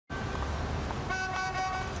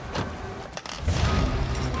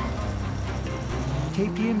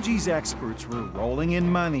KPMG's experts were rolling in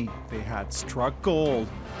money. They had struck gold.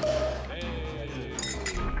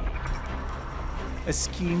 A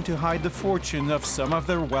scheme to hide the fortune of some of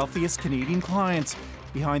their wealthiest Canadian clients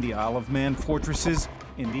behind the Isle of Man fortresses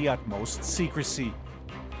in the utmost secrecy.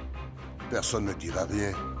 Personne ne dira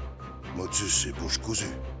rien. Motus et bouche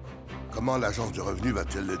cousue. Comment l'agence de revenus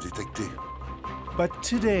va-t-elle le détecter? But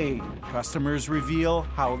today, customers reveal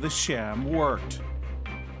how the sham worked.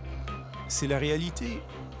 C'est la réalité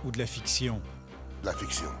ou de la fiction? La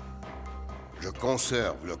fiction. Je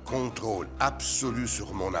conserve le contrôle absolu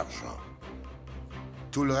sur mon argent.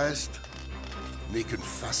 Tout le reste n'est qu'une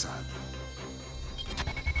façade.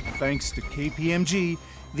 Thanks to KPMG,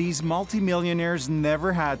 these multi-millionaires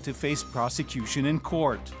never had to face prosecution in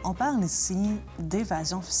court. On parle ici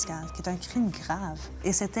d'évasion fiscale, qui est un crime grave,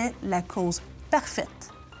 et c'était la cause parfaite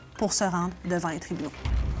pour se rendre devant les tribunaux.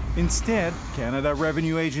 Instead, Canada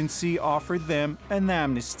Revenue Agency offered them an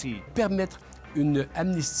amnesty. Permettre une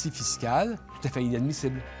amnistie fiscale, tout à fait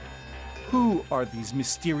inadmissible. Who are these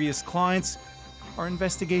mysterious clients? Our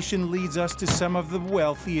investigation leads us to some of the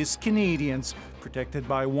wealthiest Canadians, protected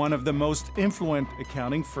by one of the most influent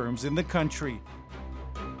accounting firms in the country.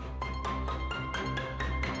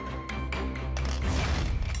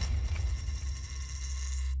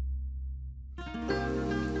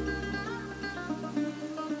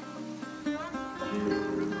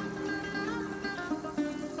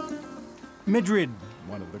 Madrid,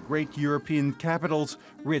 one of the great European capitals,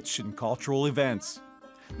 rich in cultural events.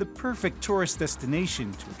 The perfect tourist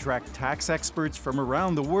destination to attract tax experts from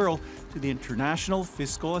around the world to the International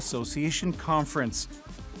Fiscal Association Conference.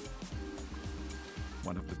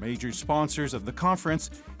 One of the major sponsors of the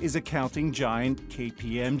conference is accounting giant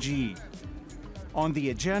KPMG. On the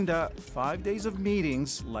agenda, 5 days of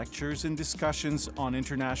meetings, lectures, and discussions on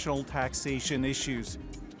international taxation issues.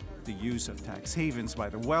 The use of tax havens by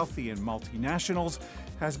the wealthy and multinationals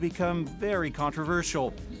has become very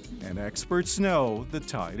controversial, and experts know the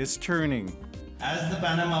tide is turning. As the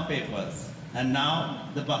Panama Papers and now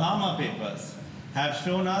the Bahama Papers have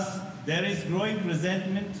shown us, there is growing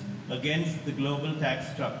resentment against the global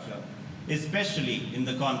tax structure, especially in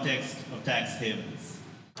the context of tax havens.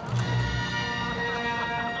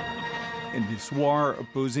 In this war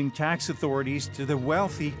opposing tax authorities to the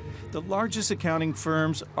wealthy, the largest accounting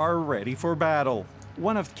firms are ready for battle.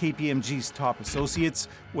 One of KPMG's top associates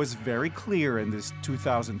was very clear in this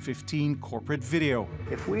 2015 corporate video.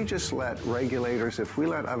 If we just let regulators, if we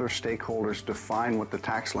let other stakeholders define what the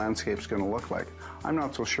tax landscape is going to look like, I'm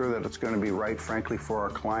not so sure that it's going to be right, frankly, for our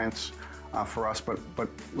clients, for us, but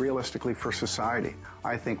realistically for society.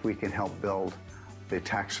 I think we can help build the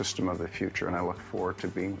tax system of the future, and I look forward to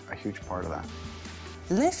being a huge part of that.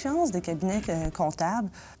 L'influence des cabinets comptables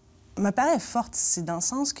me paraît forte ici, dans le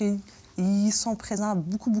sens qu'ils sont présents à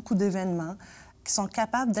beaucoup d'événements qui sont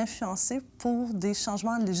capables d'influencer pour des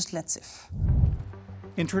changements législatifs.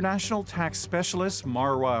 International tax specialist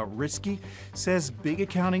Marwa Risky says big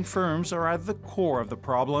accounting firms are at the core of the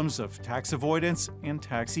problems of tax avoidance and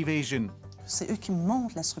tax evasion. C'est eux qui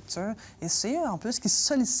montent la structure et c'est eux, en plus, qui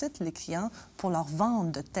sollicitent les clients pour leur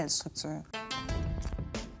vendre de telles structures.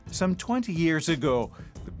 Some 20 years ago,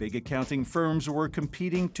 the big accounting firms were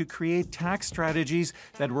competing to create tax strategies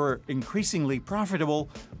that were increasingly profitable,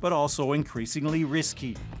 but also increasingly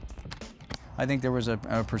risky. I think there was a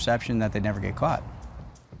perception that they'd never get caught.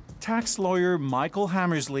 Tax lawyer Michael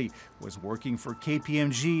Hammersley was working for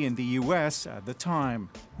KPMG in the U.S. at the time.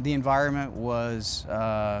 The environment was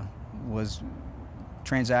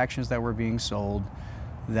transactions that were being sold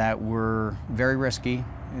that were very risky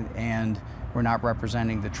and were not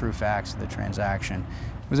representing the true facts of the transaction.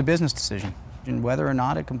 It was a business decision, and whether or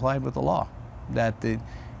not it complied with the law. That the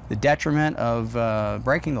detriment of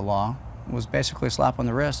breaking the law was basically a slap on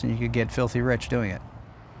the wrist, and you could get filthy rich doing it.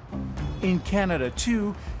 In Canada,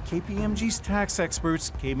 too, KPMG's tax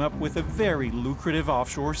experts came up with a very lucrative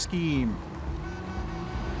offshore scheme.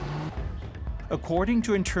 According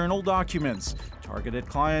to internal documents, targeted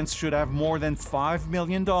clients should have more than $5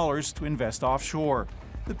 million to invest offshore.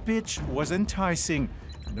 The pitch was enticing: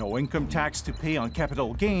 no income tax to pay on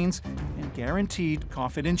capital gains and guaranteed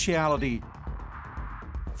confidentiality.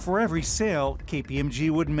 For every sale, KPMG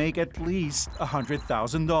would make at least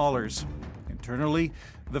 $100,000. Internally,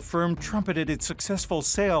 the firm trumpeted its successful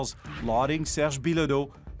sales, lauding Serge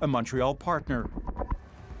Bilodeau, a Montreal partner.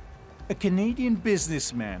 A Canadian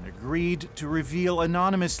businessman agreed to reveal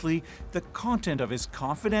anonymously the content of his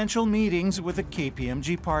confidential meetings with a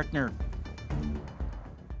KPMG partner.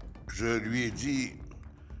 Je lui ai dit,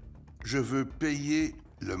 je veux payer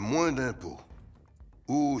le moins d'impôts,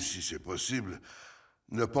 ou, si c'est possible,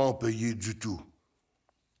 ne pas en payer du tout.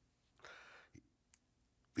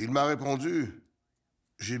 Il m'a répondu,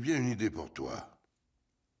 « J'ai bien une idée pour toi. »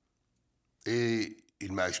 Et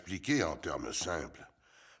il m'a expliqué en termes simples,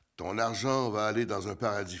 « Ton argent va aller dans un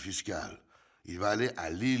paradis fiscal. Il va aller à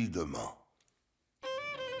l'île de Man. »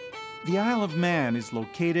 The Isle of Man is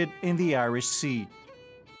located in the Irish Sea.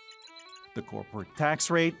 The corporate tax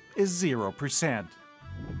rate is 0%.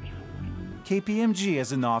 KPMG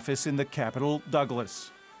has an office in the capital,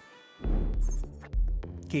 Douglas.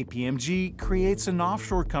 KPMG creates an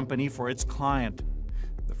offshore company for its client.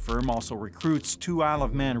 The firm also recruits 2 Isle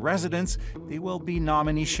of Man residents. They will be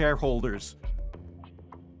nominee shareholders.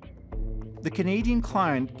 The Canadian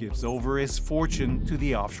client gives over his fortune to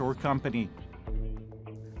the offshore company.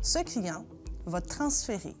 Ce client va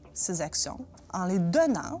transférer ses actions en les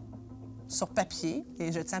donnant sur papier,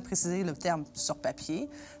 et je tiens à préciser le terme sur papier,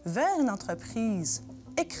 vers une entreprise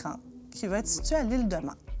écran qui va être située à l'île de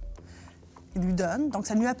Man. Il lui donne, donc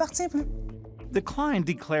ça ne lui appartient plus. The client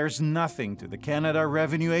declares nothing to the Canada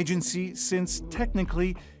Revenue Agency since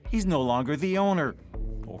technically he's no longer the owner.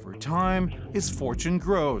 Over time, his fortune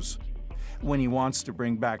grows. When he wants to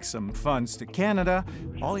bring back some funds to Canada,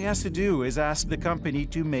 all he has to do is ask the company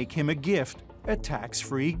to make him a gift, a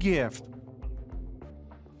tax-free gift.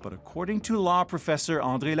 But according to law professor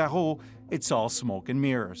André Larreau, it's all smoke and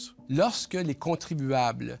mirrors. Lorsque les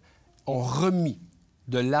contribuables ont remis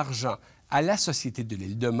de l'argent à la Société de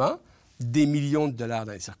l'île de Man, des millions de dollars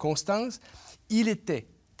dans les circonstances, il était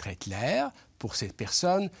très clair pour ces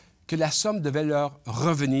personnes que la somme devait leur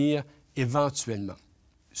revenir éventuellement.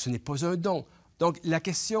 Ce n'est pas un don. Donc, la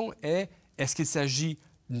question est, est-ce qu'il s'agit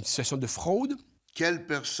d'une situation de fraude? Quelle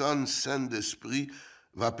personne saine d'esprit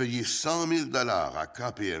va payer 100 000 $ à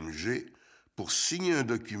KPMG pour signer un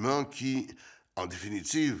document qui, en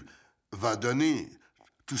définitive, va donner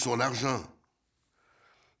tout son argent?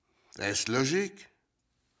 Est-ce logique?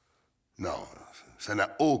 Non, ça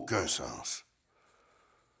n'a aucun sens.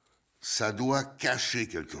 Ça doit cacher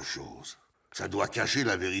quelque chose. Ça doit cacher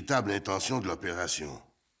la véritable intention de l'opération.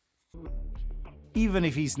 Even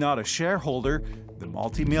if he's not a shareholder, the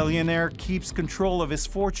multi-millionaire keeps control of his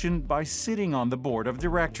fortune by sitting on the board of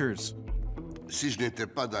directors. Si je n'étais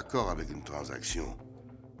pas d'accord avec une transaction,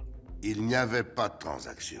 il n'y avait pas de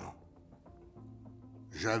transaction.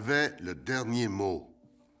 J'avais le dernier mot.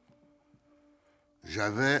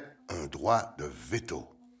 J'avais un droit de veto.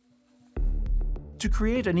 To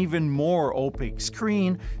create an even more opaque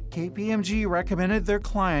screen, KPMG recommended their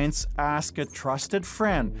clients ask a trusted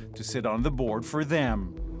friend to sit on the board for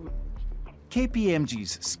them.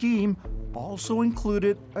 KPMG's scheme also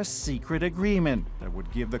included a secret agreement that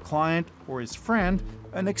would give the client or his friend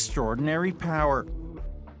an extraordinary power.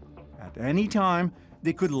 At any time,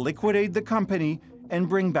 they could liquidate the company and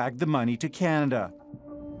bring back the money to Canada.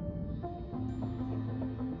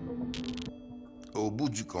 Au bout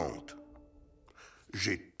du compte,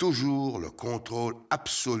 j'ai toujours le contrôle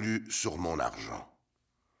absolu sur mon argent.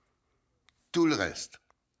 Tout le reste,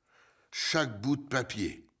 chaque bout de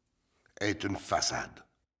papier, est une façade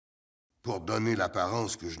pour donner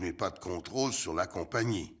l'apparence que je n'ai pas de contrôle sur la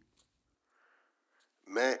compagnie.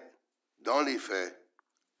 Mais, dans les faits,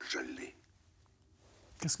 je l'ai.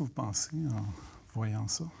 Qu'est-ce que vous pensez en voyant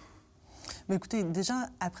ça? Mais écoutez, déjà,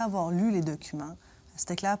 après avoir lu les documents,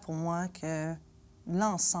 c'était clair pour moi que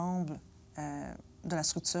l'ensemble de la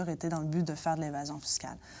structure était dans le but de faire de l'évasion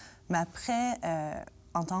fiscale. Mais après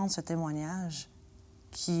entendre ce témoignage,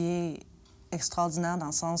 qui est extraordinaire dans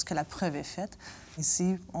le sens que la preuve est faite,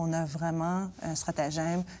 ici, on a vraiment un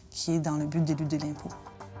stratagème qui est dans le but d'éluder l'impôt.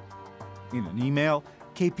 In an email,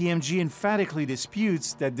 KPMG emphatically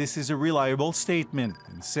disputes that this is a reliable statement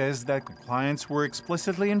and says that the clients were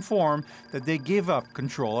explicitly informed that they give up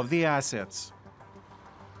control of the assets.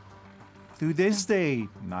 To this day,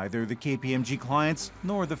 neither the KPMG clients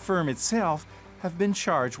nor the firm itself have been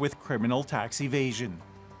charged with criminal tax evasion.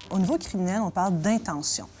 Au niveau criminel, on parle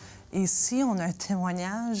d'intention. Et ici, on a un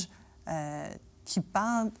témoignage qui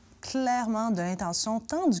parle clairement de l'intention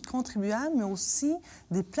tant du contribuable, mais aussi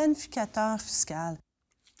des planificateurs fiscaux.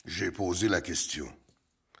 J'ai posé la question.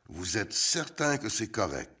 Vous êtes certain que c'est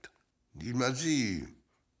correct? Il m'a dit,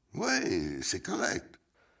 oui, c'est correct.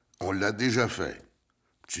 On l'a déjà fait.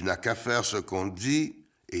 Tu n'as qu'à faire ce qu'on te dit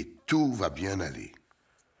et tout va bien aller.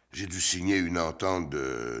 J'ai dû signer une entente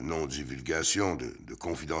de non-divulgation, de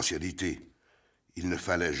confidentialité. Il ne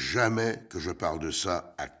fallait jamais que je parle de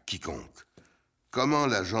ça à quiconque. Comment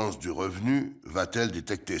l'Agence du revenu va-t-elle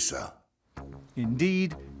détecter ça?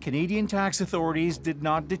 Indeed, Canadian tax authorities did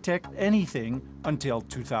not detect anything until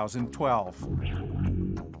 2012.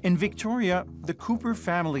 In Victoria, the Cooper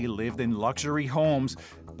family lived in luxury homes,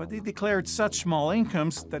 but they declared such small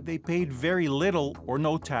incomes that they paid very little or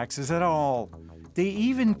no taxes at all. They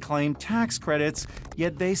even claimed tax credits,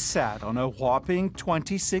 yet they sat on a whopping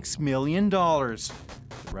 $26 million. The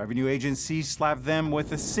revenue agency slapped them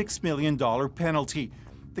with a $6 million penalty.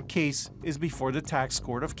 The case is before the Tax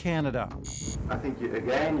Court of Canada. I think,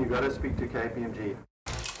 you got to speak to KPMG.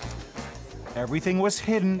 Everything was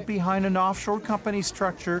hidden behind an offshore company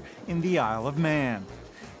structure in the Isle of Man.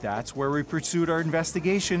 That's where we pursued our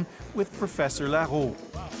investigation with Professor Laurent.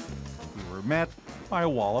 We were met by a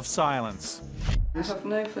wall of silence. I have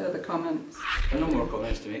no further comments. No more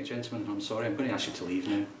comments to make, gentlemen. I'm sorry. I'm going to ask you to leave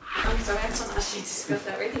now. I'm sorry, I can't actually discuss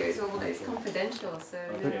that with you. It's confidential, so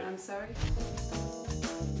no, I'm sorry.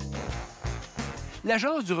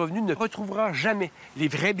 L'Agence du revenu ne retrouvera jamais les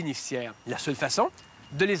vrais bénéficiaires. La seule façon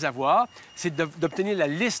de les avoir, c'est d'obtenir la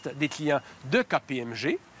liste des clients de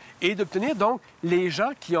KPMG et d'obtenir donc les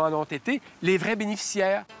gens qui en ont été les vrais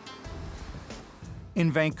bénéficiaires.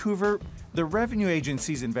 In Vancouver, the Revenue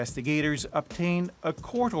Agency's investigators obtained a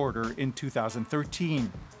court order in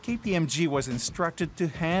 2013. KPMG was instructed to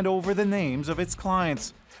hand over the names of its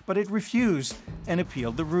clients, but it refused and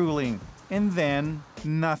appealed the ruling. And then,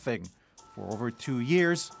 nothing. For over 2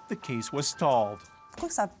 years, the case was stalled.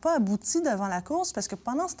 Pourquoi ça n'a pas abouti devant la course? Parce que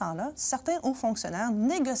pendant ce temps-là, certains hauts fonctionnaires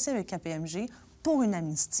négociaient avec KPMG pour une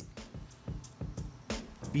amnistie.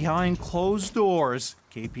 Behind closed doors,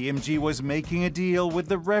 KPMG was making a deal with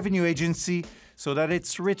the Revenue Agency so that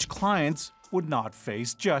its rich clients would not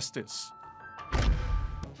face justice.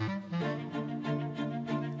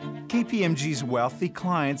 KPMG's wealthy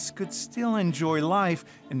clients could still enjoy life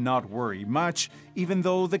and not worry much, even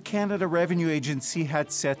though the Canada Revenue Agency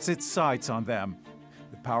had set its sights on them.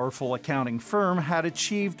 The powerful accounting firm had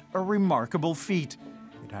achieved a remarkable feat.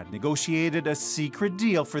 It had negotiated a secret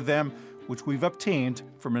deal for them, which we've obtained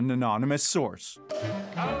from an anonymous source.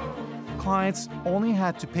 Clients only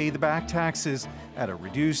had to pay the back taxes at a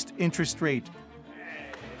reduced interest rate.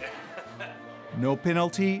 No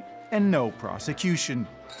penalty and no prosecution.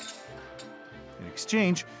 In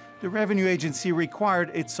exchange, the Revenue Agency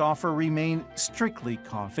required its offer remain strictly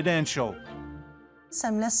confidential.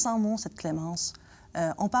 Ça me laisse sans mots, cette clémence.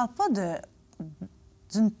 On ne parle pas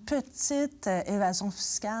d'une petite évasion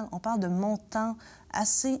fiscale, on parle de montants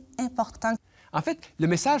assez importants. En fait, le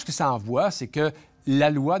message que ça envoie, c'est que la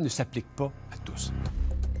loi ne s'applique pas à tous.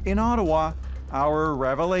 In Ottawa, our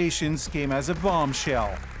revelations came as a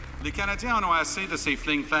bombshell. Les Canadiens en ont assez de ces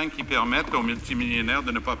fling-flangs qui permettent aux multimillionnaires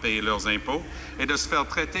de ne pas payer leurs impôts et de se faire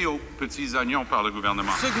traiter aux petits oignons par le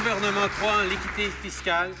gouvernement. Ce gouvernement croit en l'équité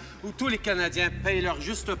fiscale où tous les Canadiens payent leur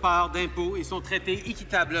juste part d'impôts et sont traités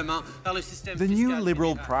équitablement par le système fiscal. The new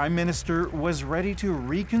Liberal Prime Minister was ready to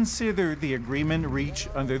reconsider the agreement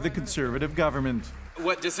reached under the Conservative government.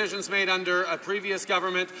 What decisions made under a previous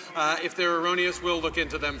government, if they're erroneous, we'll look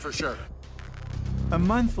into them for sure. A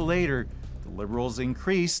month later, the Liberals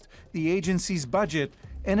increased the agency's budget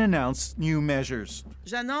and announced new measures.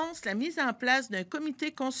 J'annonce la mise en place d'un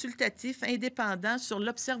comité consultatif indépendant sur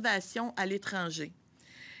l'observation à l'étranger,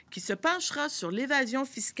 qui se penchera sur l'évasion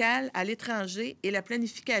fiscale à l'étranger et la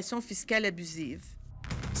planification fiscale abusive.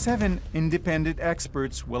 7 independent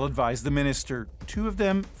experts will advise the minister, 2 of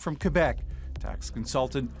them from Quebec, tax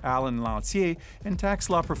consultant Alan Lantier and tax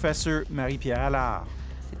law professor Marie-Pierre Allard.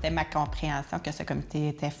 C'était ma compréhension que ce comité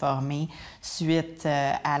était formé suite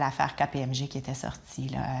à l'affaire KPMG qui était sortie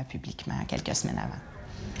là, publiquement quelques semaines avant.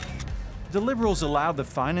 The Liberals allowed the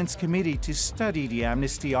Finance Committee to study the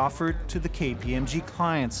amnesty offered to the KPMG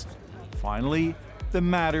clients. Finally, the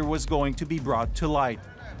matter was going to be brought to light.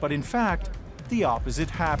 But in fact, the opposite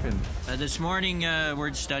happened. This morning,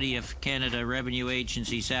 word study of Canada Revenue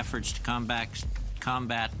Agency's efforts to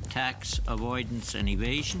combat tax avoidance and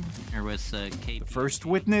evasion with KPMG. The first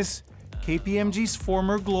witness, KPMG's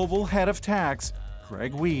former global head of tax,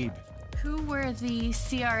 Greg Weeb. Who were the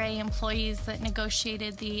CRA employees that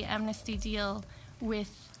negotiated the amnesty deal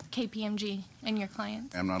with KPMG and your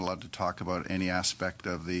clients? I'm not allowed to talk about any aspect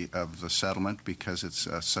of the settlement because it's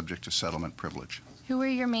subject to settlement privilege. Who were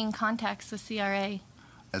your main contacts with CRA?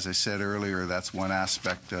 As I said earlier, that's one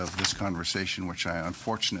aspect of this conversation which I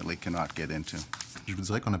unfortunately cannot get into. Je vous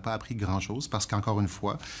dirais qu'on n'a pas appris grand-chose parce qu'encore une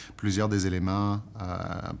fois, plusieurs des éléments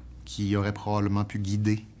qui auraient probablement pu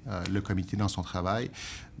guider le comité dans son travail,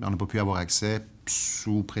 on n'a pas pu avoir accès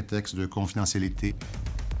sous prétexte de confidentialité.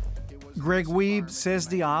 Greg Weeb says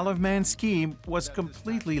the Isle of Man scheme was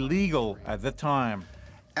completely legal at the time.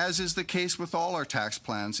 As is the case with all our tax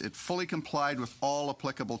plans, it fully complied with all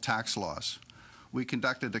applicable tax laws. We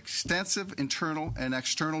conducted extensive internal and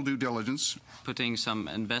external due diligence. Putting some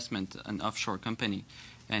investment in an offshore company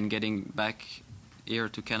and getting back here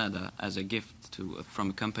to Canada as a gift from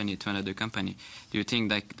a company to another company. Do you think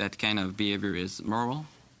that kind of behavior is moral?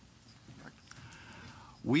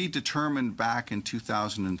 We determined back in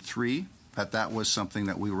 2003 that was something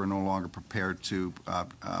that we were no longer prepared to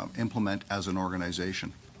implement as an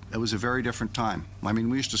organization. It was a very different time. I mean,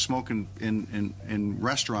 we used to smoke in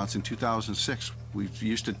restaurants in 2006. We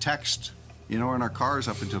used to text, you know, in our cars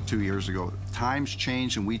up until 2 years ago. Times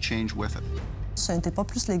change and we change with it. Ce n'était pas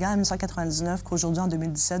plus légal en 1999 qu'aujourd'hui, en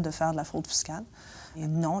 2017, de faire de la fraude fiscale. Et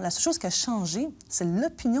non, la seule chose qui a changé, c'est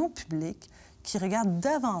l'opinion publique qui regarde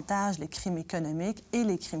davantage les crimes économiques et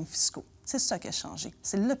les crimes fiscaux. C'est ça qui a changé.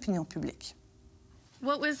 C'est l'opinion publique.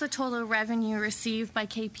 What was the total revenue received by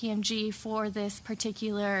KPMG for this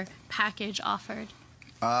particular package offered?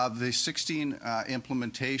 The 16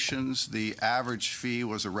 implementations, the average fee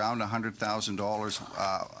was around $100,000.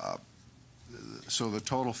 So the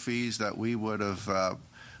total fees that we would have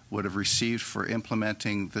received for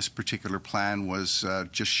implementing this particular plan was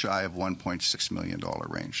just shy of $1.6 million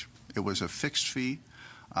range. It was a fixed fee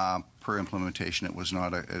per implementation. It was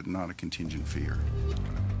not a contingent fee.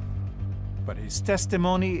 But his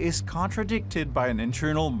testimony is contradicted by an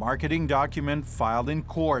internal marketing document filed in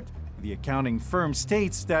court. The accounting firm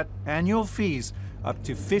states that annual fees up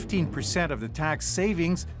to 15% of the tax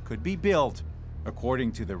savings could be billed.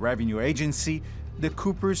 According to the revenue agency, the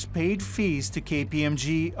Coopers paid fees to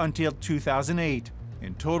KPMG until 2008.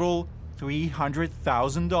 In total,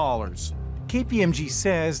 $300,000. KPMG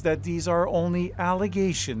says that these are only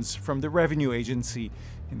allegations from the revenue agency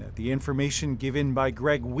and that the information given by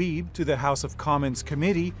Greg Wiebe to the House of Commons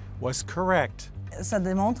Committee was correct. Ça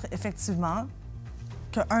démontre effectivement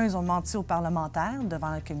que, un, ils ont menti aux parlementaires devant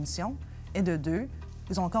la commission, et de deux,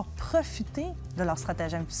 ils ont encore profité de leur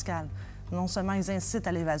stratagème fiscal. Non seulement ils incitent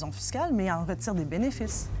à l'évasion fiscale, mais ils en retirent des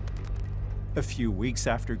bénéfices. A few weeks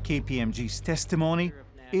after KPMG's testimony,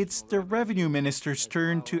 it's the revenue minister's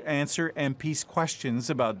turn to answer MP's questions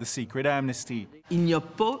about the secret amnesty. Il n'y a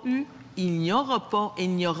pas eu, il n'y aura pas et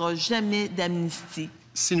il n'y aura jamais d'amnistie.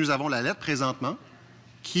 Si nous avons la lettre présentement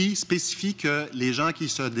qui spécifie que les gens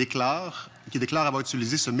qui déclarent avoir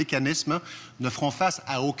utilisé ce mécanisme ne feront face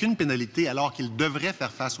à aucune pénalité alors qu'ils devraient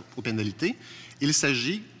faire face aux pénalités, il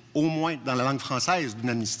s'agit, au moins dans la langue française, d'une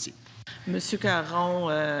amnistie. Monsieur Caron,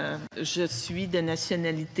 je suis de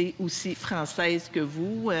nationalité aussi française que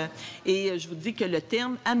vous et je vous dis que le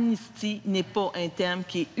terme amnistie n'est pas un terme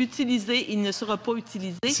qui est utilisé, il ne sera pas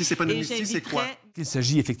utilisé. Si c'est pas une amnistie, c'est quoi? Il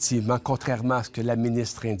s'agit effectivement, contrairement à ce que la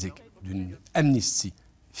ministre indique, d'une amnistie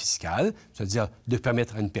fiscale, c'est-à-dire de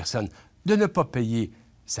permettre à une personne de ne pas payer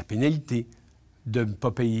sa pénalité, de ne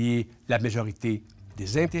pas payer la majorité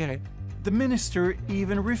des intérêts. The minister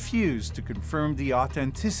even refused to confirm the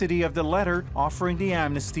authenticity of the letter offering the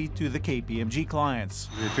amnesty to the KPMG clients.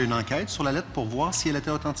 Vous avez fait une enquête sur la lettre pour voir si elle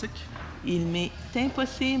était authentique? Il m'est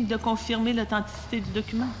impossible de confirmer l'authenticité du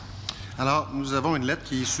document. Alors, nous avons une lettre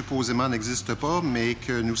qui supposément n'existe pas, mais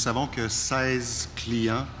que nous savons que 16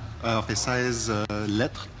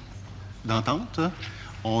 lettres d'entente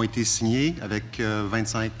ont été signées avec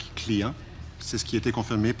 25 clients. C'est ce qui a été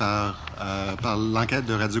confirmé par l'enquête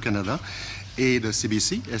de Radio-Canada et de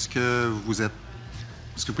CBC. Est-ce que vous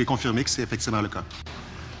pouvez confirmer que c'est effectivement le cas?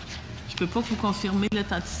 Je ne peux pas vous confirmer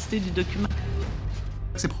l'authenticité du document.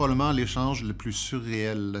 C'est probablement l'échange le plus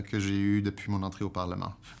surréel que j'ai eu depuis mon entrée au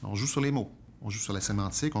Parlement. On joue sur les mots, on joue sur la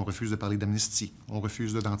sémantique, on refuse de parler d'amnistie, on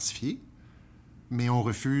refuse d'identifier, mais on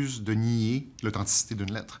refuse de nier l'authenticité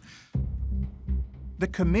d'une lettre.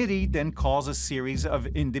 The committee then calls a series of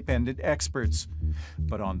independent experts.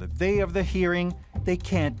 But on the day of the hearing, they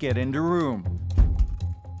can't get in the room.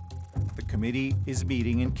 The committee is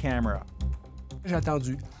meeting in camera. J'ai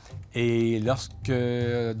attendu. Et lorsque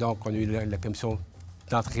donc, on a eu la permission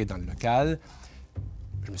d'entrer dans le local,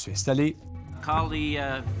 je me suis installé. Call the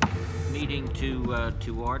meeting to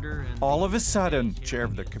order. All of a sudden, chair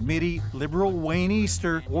of the committee, Liberal Wayne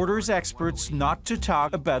Easter, orders experts not to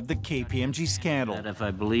talk about the KPMG scandal. That if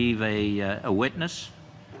I believe a witness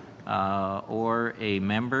or a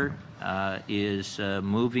member is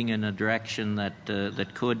moving in a direction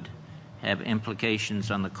that could have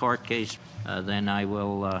implications on the court case, then I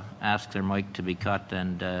will ask their mic to be cut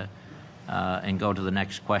and go to the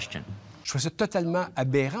next question. Je trouve ça totalement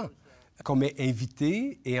aberrant qu'on m'ait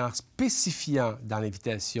invité et en spécifiant dans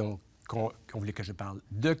l'invitation qu'on voulait que je parle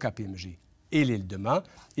de KPMG et l'île de Man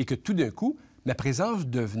et que tout d'un coup, ma présence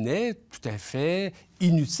devenait tout à fait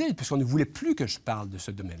inutile puisqu'on ne voulait plus que je parle de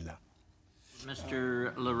ce domaine-là.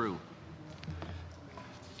 Mr. Leroux.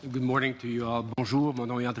 Good morning to you all. Bonjour, mon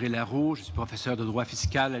nom est André Leroux, je suis professeur de droit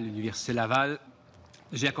fiscal à l'Université Laval.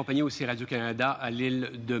 J'ai accompagné aussi Radio-Canada à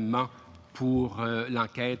l'île de Man pour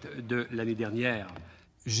l'enquête de l'année dernière.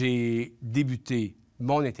 J'ai débuté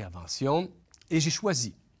mon intervention et j'ai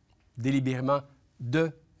choisi délibérément de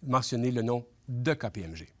mentionner le nom de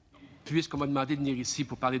KPMG. Puisqu'on m'a demandé de venir ici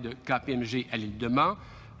pour parler de KPMG à l'île de Man,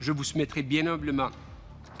 je vous soumettrai bien humblement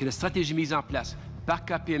que la stratégie mise en place par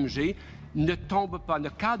KPMG ne tombe pas, ne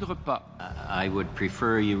cadre pas. I would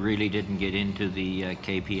prefer you really didn't get into the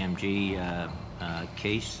KPMG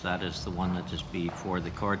case. That is the one that is before the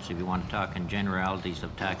courts. If you want to talk in generalities of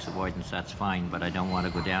tax avoidance, that's fine, but I don't want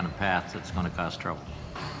to go down a path that's going to cause trouble.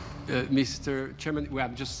 Mr. Chairman,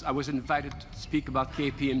 I was invited to speak about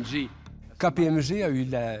KPMG. KPMG a eu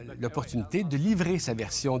l'opportunité de livrer sa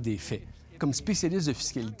version des faits. Comme spécialiste de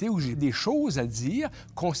fiscalité, où j'ai des choses à dire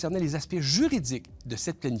concernant les aspects juridiques de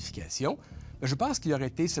cette planification, je pense qu'il aurait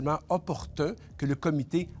été seulement opportun que le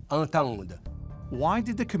comité entende. Why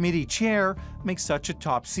did the committee chair make such a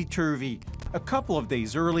topsy-turvy? A couple of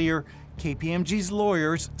days earlier, KPMG's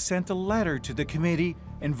lawyers sent a letter to the committee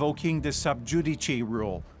invoking the sub judice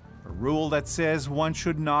rule, a rule that says one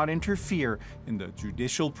should not interfere in the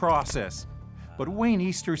judicial process. But Wayne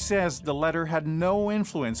Easter says the letter had no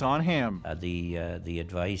influence on him. The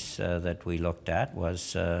advice that we looked at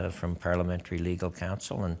was from Parliamentary Legal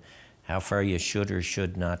Counsel and how far you should or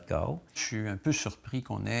should not go. Je suis un peu surpris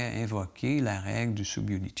qu'on ait invoqué la règle du sub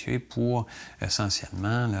judice pour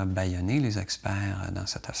essentiellement là, bâillonner les experts dans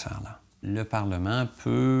cette affaire-là. Le Parlement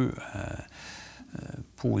peut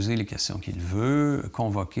poser les questions qu'il veut,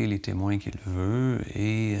 convoquer les témoins qu'il veut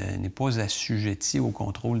et n'est pas assujetti au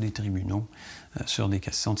contrôle des tribunaux sur des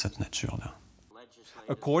questions de cette nature-là.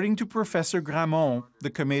 According to Professor Grammont,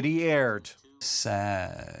 the committee erred. Ça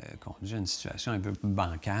conduit à une situation un peu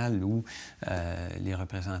bancale où les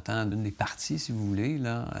représentants d'une des parties, si vous voulez,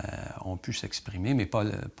 là, ont pu s'exprimer, mais pas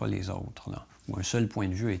les autres, là, où un seul point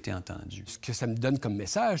de vue a été entendu. Ce que ça me donne comme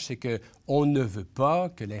message, c'est qu'on ne veut pas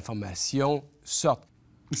que l'information sorte.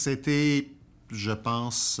 C'était, je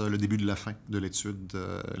pense, le début de la fin de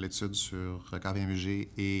l'étude sur KPMG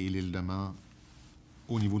et l'île de Man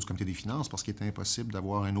au niveau du comité des finances, parce qu'il était impossible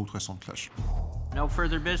d'avoir un autre son de cloche. No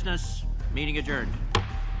further business. Meeting adjourned.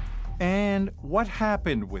 And what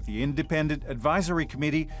happened with the Independent Advisory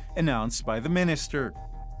Committee announced by the minister?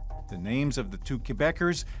 The names of the two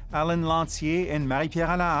Quebecers, Alain Lancier and Marie-Pierre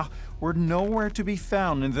Allard, were nowhere to be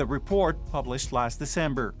found in the report published last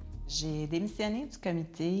December. J'ai démissionné du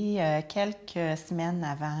comité quelques semaines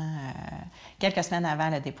avant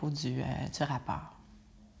le dépôt du rapport.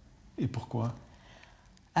 Et pourquoi?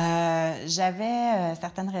 J'avais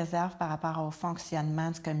certaines réserves par rapport au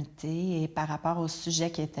fonctionnement du comité et par rapport aux sujets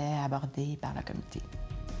qui étaient abordés par le comité.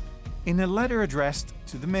 In a letter addressed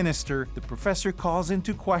to the minister, the professor calls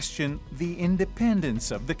into question the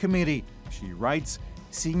independence of the committee. She writes,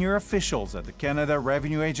 senior officials at the Canada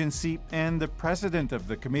Revenue Agency and the president of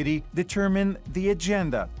the committee determine the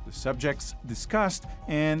agenda, the subjects discussed,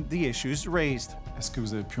 and the issues raised. Est-ce que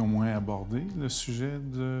vous avez pu au moins aborder le sujet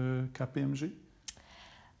de KPMG?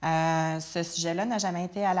 Ce sujet-là n'a jamais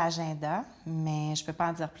été à l'agenda, mais je ne peux pas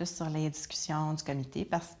en dire plus sur les discussions du comité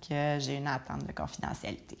parce que j'ai une attente de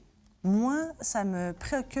confidentialité. Moi, ça me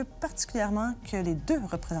préoccupe particulièrement que les deux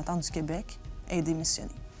représentants du Québec aient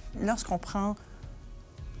démissionné. Lorsqu'on prend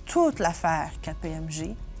toute l'affaire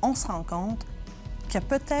KPMG, on se rend compte qu'il y a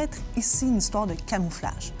peut-être ici une histoire de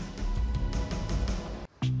camouflage.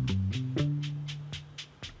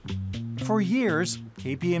 For years,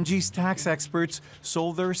 KPMG's tax experts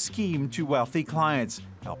sold their scheme to wealthy clients,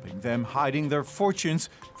 helping them hiding their fortunes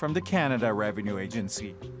from the Canada Revenue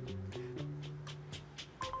Agency.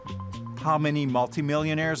 How many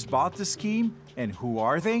multimillionaires bought the scheme, and who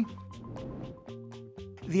are they?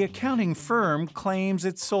 The accounting firm claims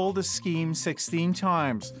it sold the scheme 16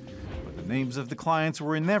 times, but the names of the clients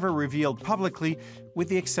were never revealed publicly, with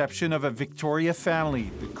the exception of a Victoria family,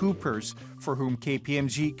 the Coopers, for whom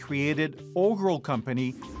KPMG created Gaudreau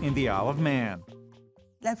Company in the Isle of Man.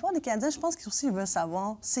 La plupart des Canadiens, je pense qu'ils aussi veulent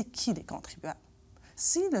savoir c'est qui les contribuables.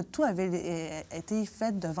 Si le tout avait été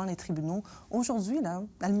fait devant les tribunaux, aujourd'hui,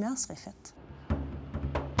 la lumière serait faite.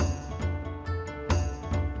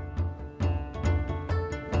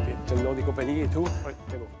 Le nom des compagnies et tout? Oui,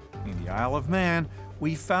 c'est bon. In the Isle of Man,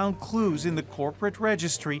 we found clues in the corporate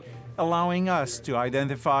registry allowing us to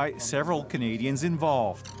identify several Canadians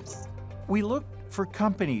involved. We looked for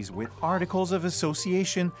companies with articles of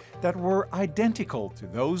association that were identical to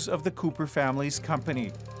those of the Cooper family's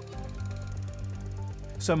company.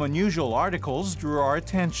 Some unusual articles drew our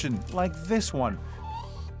attention, like this one,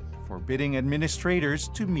 forbidding administrators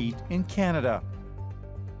to meet in Canada.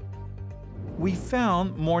 We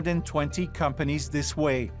found more than 20 companies this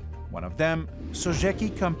way, One of them,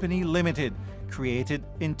 Sogeki Company Limited, created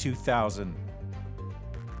in 2000.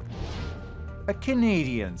 A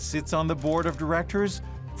Canadian sits on the board of directors,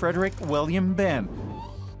 Frédéric William Ben,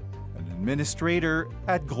 an administrator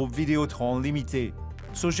at Groupe Vidéotron Limité.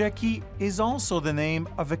 Sogeki is also the name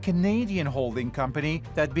of a Canadian holding company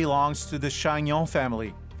that belongs to the Chagnon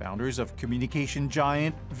family, founders of communication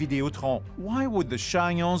giant Vidéotron. Why would the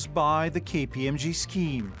Chagnons buy the KPMG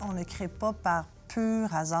scheme? On ne crée pas par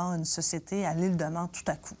pur hasard une société à l'île de Man tout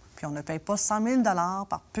à coup. Puis on ne paye pas 100 000 $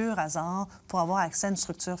 par pur hasard pour avoir accès à une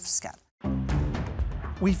structure fiscale.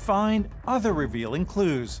 We find other revealing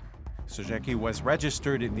clues. Sogeki was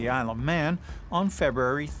registered in the Isle of Man on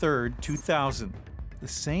February 3, 2000. The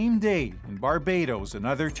same day, in Barbados,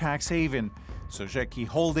 another tax haven, Sogeki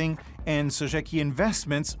Holding and Sogeki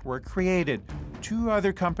Investments were created, two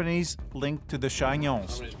other companies linked to the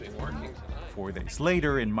Chagnons. 4 days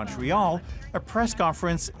later, in Montreal, a press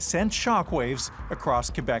conference sent shockwaves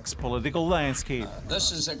across Quebec's political landscape.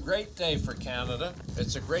 This is a great day for Canada.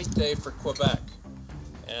 It's a great day for Quebec.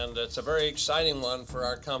 And it's a very exciting one for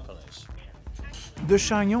our companies. The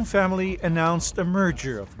Chagnon family announced a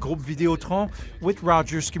merger of Groupe Vidéotron with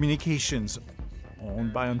Rogers Communications,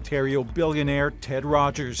 owned by Ontario billionaire Ted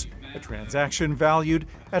Rogers, a transaction valued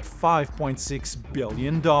at $5.6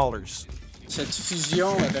 billion. Cette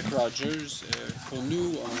fusion avec Rogers, pour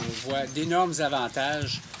nous, on voit d'énormes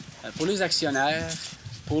avantages pour les actionnaires,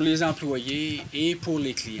 pour les employés et pour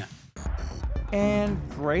les clients. And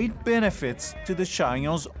great benefits to the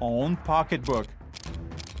Chagnons' own pocketbook.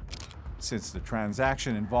 Since the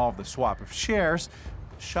transaction involved the swap of shares,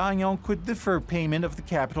 Chagnon could defer payment of the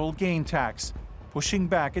capital gain tax, pushing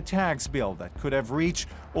back a tax bill that could have reached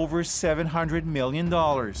over $700 million.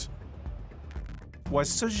 Was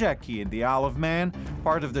Sogeki in the Isle of Man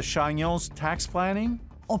part of the Chagnons' tax planning?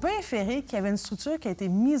 On peut inférer qu'il y avait une structure qui a été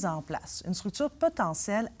mise en place, une structure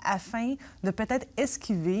potentielle afin de peut-être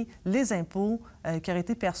esquiver les impôts qui auraient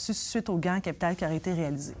été perçus suite au gain en capital qui aurait été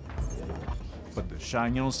réalisé. But the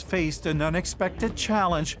Chagnons faced an unexpected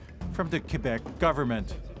challenge from the Quebec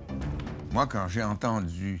government. Moi, quand j'ai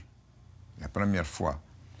entendu la première fois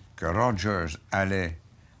que Rogers allait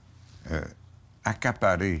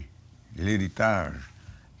accaparer l'héritage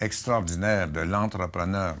extraordinaire de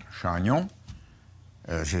l'entrepreneur Chagnon,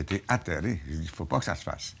 j'ai été atterré. J'ai dit, il ne faut pas que ça se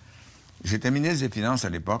fasse. J'étais ministre des Finances à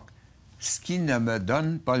l'époque, ce qui ne me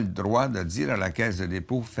donne pas le droit de dire à la Caisse de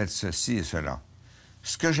dépôt, faites ceci et cela.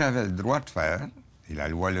 Ce que j'avais le droit de faire, et la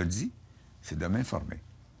loi le dit, c'est de m'informer.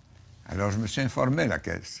 Alors, je me suis informé à la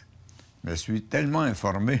Caisse. Je me suis tellement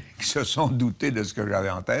informé qu'ils se sont doutés de ce que j'avais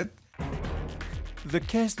en tête. The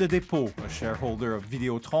Caisse de dépôt, a shareholder of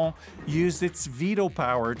Vidéotron, used its veto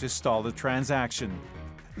power to stall the transaction.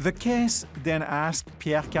 The Caisse then asked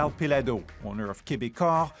Pierre Calpelado, owner of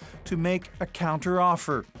Québecor, to make a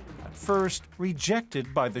counter-offer, at first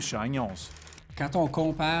rejected by the Chagnons. Quand on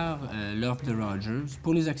compare l'offre de Rogers,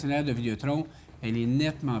 pour les actionnaires de Vidéotron, elle est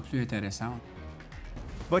nettement plus intéressante.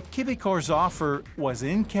 But Québecor's offer was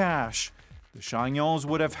in cash. The Chagnons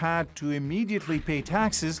would have had to immediately pay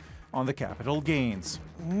taxes on the capital gains.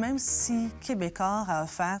 Même si Québecor a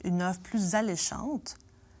offert une offre plus alléchante,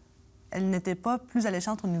 elle n'était pas plus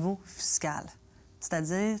alléchante au niveau fiscal.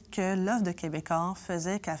 C'est-à-dire que l'offre de Québecor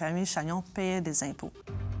faisait que la famille Chagnon payait des impôts.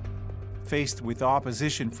 Faced with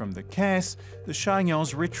opposition from the Caisse, the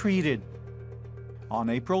Chagnons retreated. On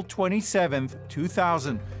April 27,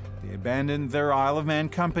 2000, they abandoned their Isle of Man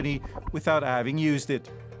company without having used it.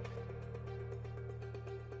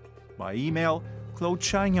 By email, Claude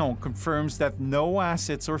Chagnon confirms that no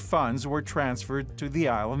assets or funds were transferred to the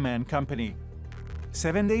Isle of Man company.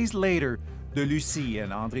 7 days later, the Lucie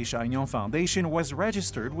and André Chagnon Foundation was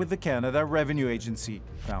registered with the Canada Revenue Agency.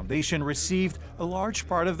 The foundation received a large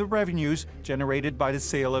part of the revenues generated by the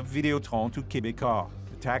sale of Vidéotron to Québecor,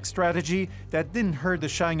 a tax strategy that didn't hurt the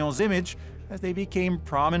Chagnons' image as they became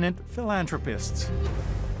prominent philanthropists.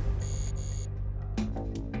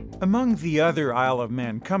 Among the other Isle of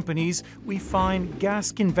Man companies, we find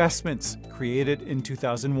Gask Investments, created in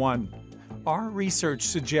 2001. Our research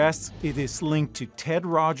suggests it is linked to Ted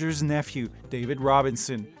Rogers' nephew, David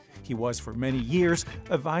Robinson. He was for many years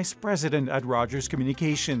a vice president at Rogers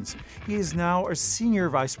Communications. He is now a senior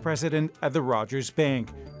vice president at the Rogers Bank.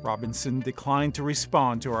 Robinson declined to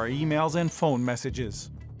respond to our emails and phone messages.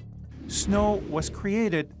 Snow was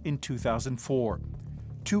created in 2004.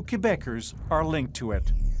 Two Quebecers are linked to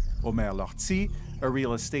it. Omer Lortie, a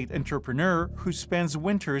real estate entrepreneur who spends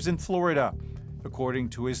winters in Florida. According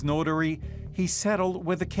to his notary, he settled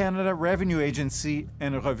with the Canada Revenue Agency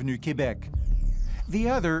and Revenu Québec. The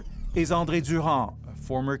other is André Durand, a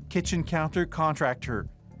former kitchen counter contractor.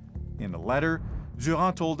 In a letter,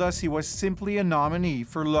 Durand told us he was simply a nominee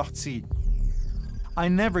for Lortie. I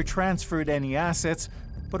never transferred any assets,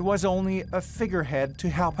 but was only a figurehead to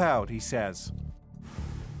help out, he says.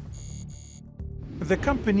 The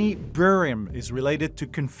company Burim is related to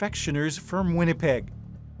confectioners from Winnipeg.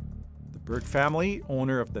 The Bourque family,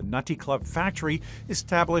 owner of the Nutty Club factory,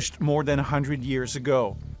 established more than 100 years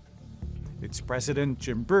ago. Its president,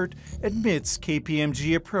 Jim Burt, admits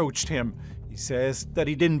KPMG approached him. He says that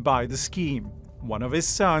he didn't buy the scheme. One of his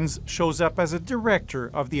sons shows up as a director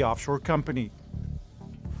of the offshore company.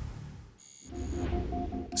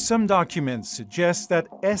 Some documents suggest that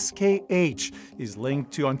SKH is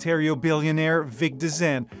linked to Ontario billionaire Vic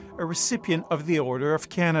Dezen, a recipient of the Order of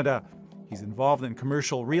Canada. He's involved in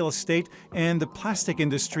commercial real estate and the plastic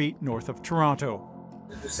industry north of Toronto.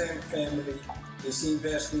 The same family is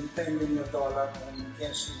investing $10 million on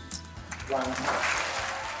Kenshi.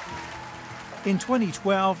 In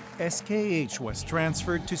 2012, SKH was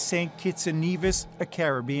transferred to St. Kitts and Nevis, a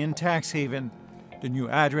Caribbean tax haven. The new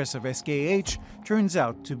address of SKH turns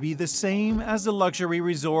out to be the same as the luxury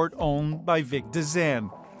resort owned by Vic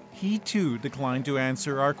Dezen. He too declined to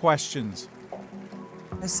answer our questions.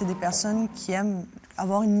 C'est des personnes qui aiment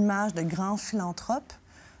avoir une image de grands philanthropes,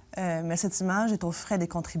 mais cette image est aux frais des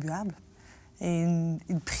contribuables. Et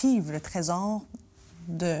ils privent le Trésor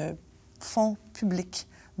de fonds publics,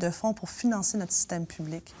 de fonds pour financer notre système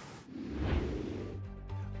public.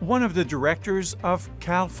 One of the directors of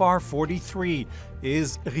CalFar 43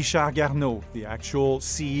 is Richard Garneau, the actual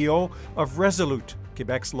CEO of Resolute,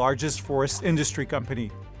 Quebec's largest forest industry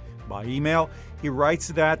company. By email, he writes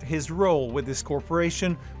that his role with this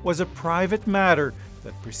corporation was a private matter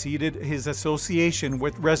that preceded his association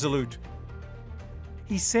with Resolute.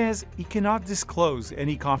 He says he cannot disclose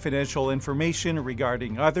any confidential information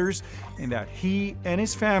regarding others and that he and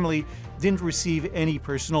his family didn't receive any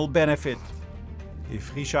personal benefit.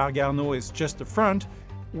 If Richard Garneau is just a front,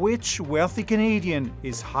 which wealthy Canadian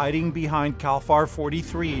is hiding behind CalFar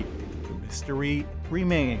 43? The mystery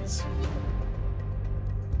remains.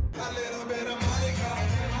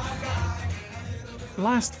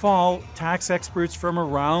 Last fall, tax experts from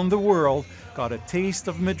around the world got a taste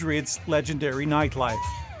of Madrid's legendary nightlife.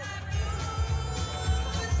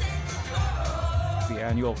 The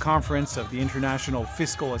annual conference of the International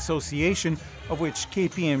Fiscal Association, of which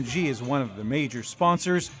KPMG is one of the major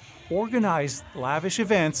sponsors, organized lavish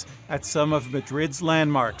events at some of Madrid's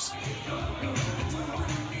landmarks.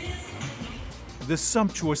 The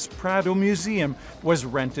sumptuous Prado Museum was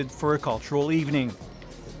rented for a cultural evening.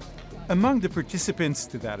 Among the participants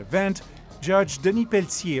to that event, Judge Denis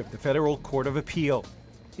Pelletier of the Federal Court of Appeal.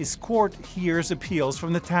 His court hears appeals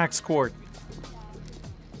from the tax court.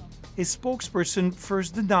 His spokesperson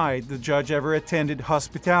first denied the judge ever attended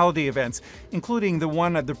hospitality events, including the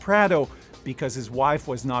one at the Prado, because his wife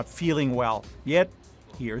was not feeling well. Yet,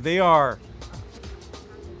 here they are.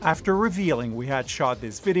 After revealing we had shot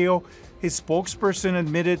this video, his spokesperson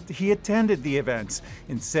admitted he attended the events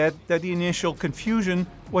and said that the initial confusion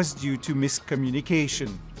was due to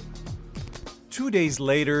miscommunication. 2 days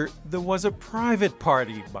later, there was a private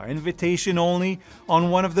party by invitation only on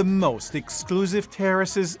one of the most exclusive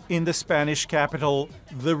terraces in the Spanish capital,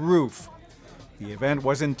 The Roof. The event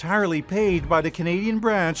was entirely paid by the Canadian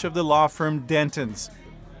branch of the law firm Dentons.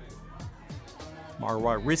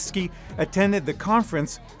 Marwa Risky attended the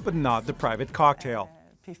conference, but not the private cocktail.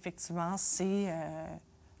 Puis effectivement, c'est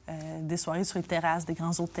des soirées sur les terrasses des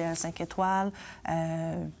grands hôtels 5 étoiles,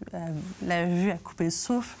 la vue à couper le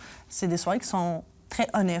souffle. C'est des soirées qui sont très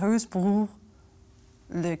onéreuses pour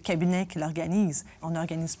le cabinet qui l'organise. On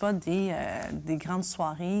n'organise pas des grandes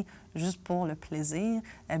soirées juste pour le plaisir.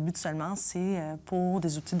 Habituellement, c'est pour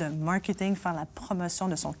des outils de marketing, faire la promotion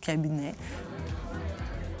de son cabinet.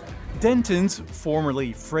 Dentons,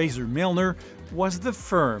 formerly Fraser Milner, was the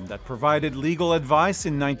firm that provided legal advice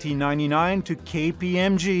in 1999 to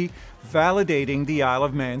KPMG, validating the Isle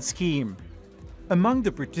of Man scheme. Among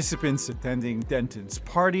the participants attending Denton's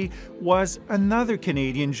party was another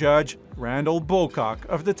Canadian judge, Randall Bocock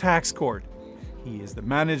of the tax court. He is the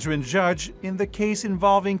management judge in the case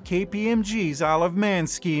involving KPMG's Isle of Man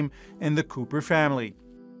scheme and the Cooper family.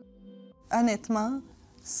 Honnêtement,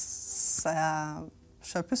 je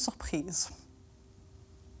suis un peu surprise.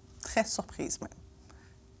 Très surprise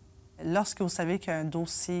même. Lorsque vous savez qu'il y a un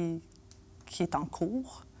dossier qui est en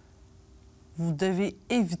cours, vous devez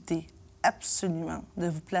éviter absolument de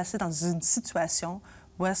vous placer dans une situation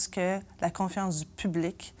où est-ce que la confiance du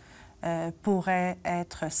public pourrait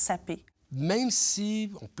être sapée. Même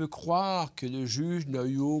si on peut croire que le juge n'a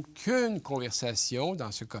eu aucune conversation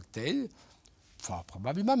dans ce cocktail, fort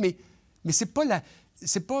probablement, mais c'est pas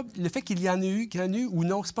c'est pas le fait qu'il y en ait eu ou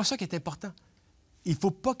non, c'est pas ça qui est important. Il ne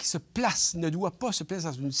faut pas qu'il se place, ne doit pas se placer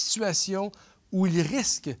dans une situation où il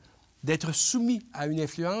risque d'être soumis à une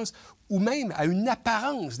influence ou même à une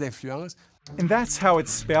apparence d'influence. And that's how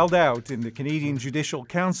it's spelled out in the Canadian Judicial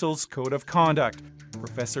Council's Code of Conduct.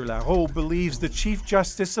 Professor Laurent believes the Chief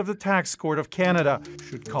Justice of the Tax Court of Canada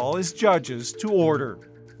should call his judges to order.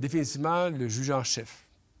 Définitivement, le juge en chef,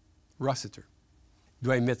 Rossiter,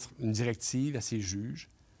 doit émettre une directive à ses juges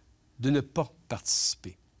de ne pas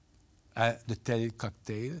participer à de tels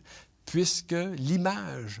cocktails, puisque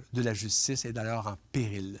l'image de la justice est alors en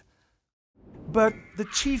péril. But the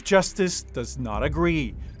Chief Justice does not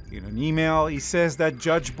agree. In an email, he says that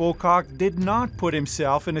Judge Bourque did not put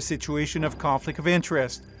himself in a situation of conflict of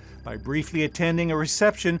interest by briefly attending a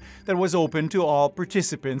reception that was open to all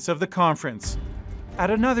participants of the conference.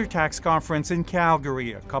 At another tax conference in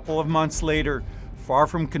Calgary a couple of months later, far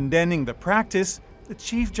from condemning the practice, the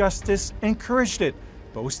Chief Justice encouraged it,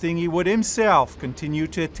 boasting he would himself continue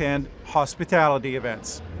to attend hospitality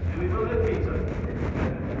events. And we will have pizza.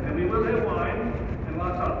 And we will have wine and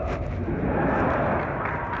lots of it.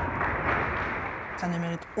 Ça ne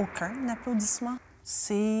mérite aucun applaudissement.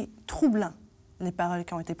 C'est troublant, les paroles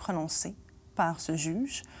qui ont été prononcées par ce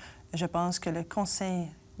juge. Je pense que le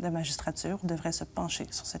Conseil de magistrature devrait se pencher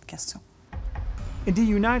sur cette question. In the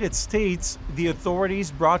United States, the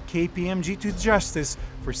authorities brought KPMG to justice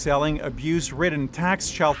for selling abuse-ridden tax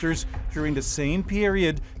shelters during the same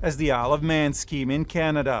period as the Isle of Man scheme in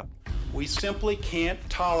Canada. We simply can't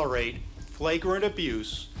tolerate flagrant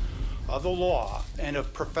abuse of the law and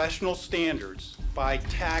of professional standards by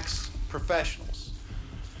tax professionals,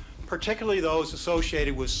 particularly those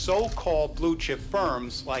associated with so-called blue-chip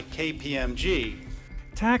firms like KPMG.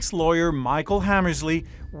 Tax lawyer Michael Hammersley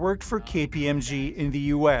worked for KPMG in the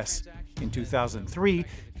U.S. In 2003,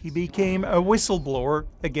 he became a whistleblower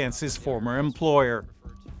against his former employer.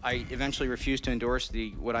 I eventually refused to endorse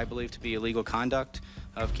what I believe to be illegal conduct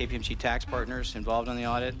of KPMG tax partners involved in the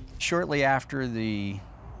audit. Shortly after the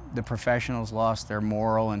professionals lost their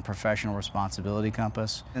moral and professional responsibility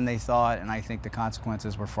compass, and they thought, and I think the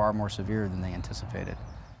consequences were far more severe than they anticipated.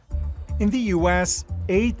 In the U.S.,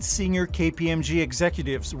 8 senior KPMG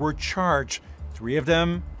executives were charged. 3 of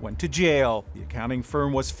them went to jail. The accounting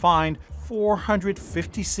firm was fined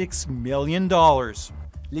 $456 million.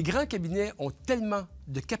 Les grands cabinets ont tellement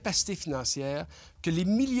de capacité financière que les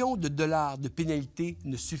millions de dollars de pénalités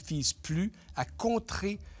ne suffisent plus à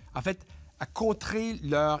contrer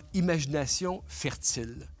leur imagination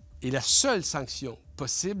fertile. Et la seule sanction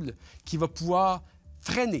possible qui va pouvoir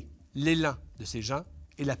freiner l'élan de ces gens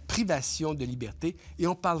est la privation de liberté. Et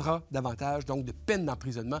on parlera davantage donc de peine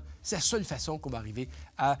d'emprisonnement. C'est la seule façon qu'on va arriver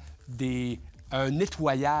à un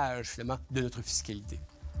nettoyage finalement de notre fiscalité.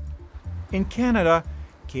 In Canada,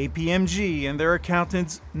 KPMG and their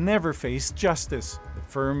accountants never faced justice.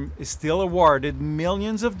 The firm is still awarded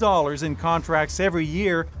millions of dollars in contracts every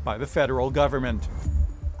year by the federal government.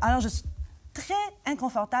 Alors, je suis très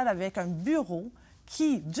inconfortable avec un bureau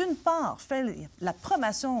qui, d'une part, fait la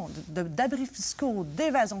promotion d'abris fiscaux,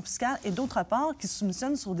 d'évasion fiscale, et d'autre part, qui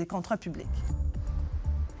soumissionne sur des contrats publics.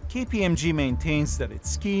 KPMG maintains that its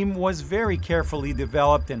scheme was very carefully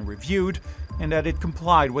developed and reviewed, and that it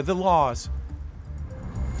complied with the laws.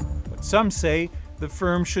 But some say the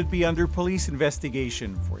firm should be under police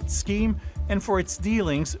investigation for its scheme and for its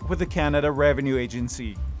dealings with the Canada Revenue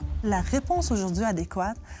Agency. La réponse aujourd'hui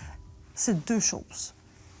adéquate, c'est 2 choses.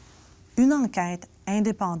 Une enquête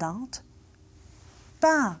indépendante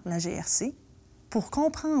par la GRC pour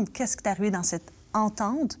comprendre qu'est-ce qui est arrivé dans cette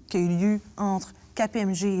entente qui a eu lieu entre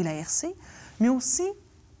KPMG et la RC, mais aussi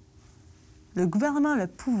le gouvernement a le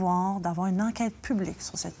pouvoir d'avoir une enquête publique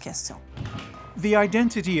sur cette question. The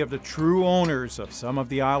identity of the true owners of some of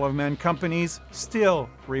the Isle of Man companies still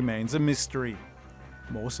remains a mystery.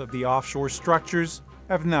 Most of the offshore structures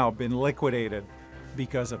have now been liquidated.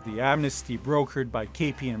 Because of the amnesty brokered by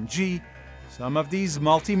KPMG, some of these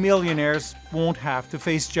multi-millionaires won't have to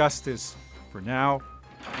face justice. For now,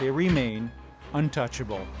 they remain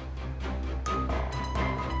untouchable.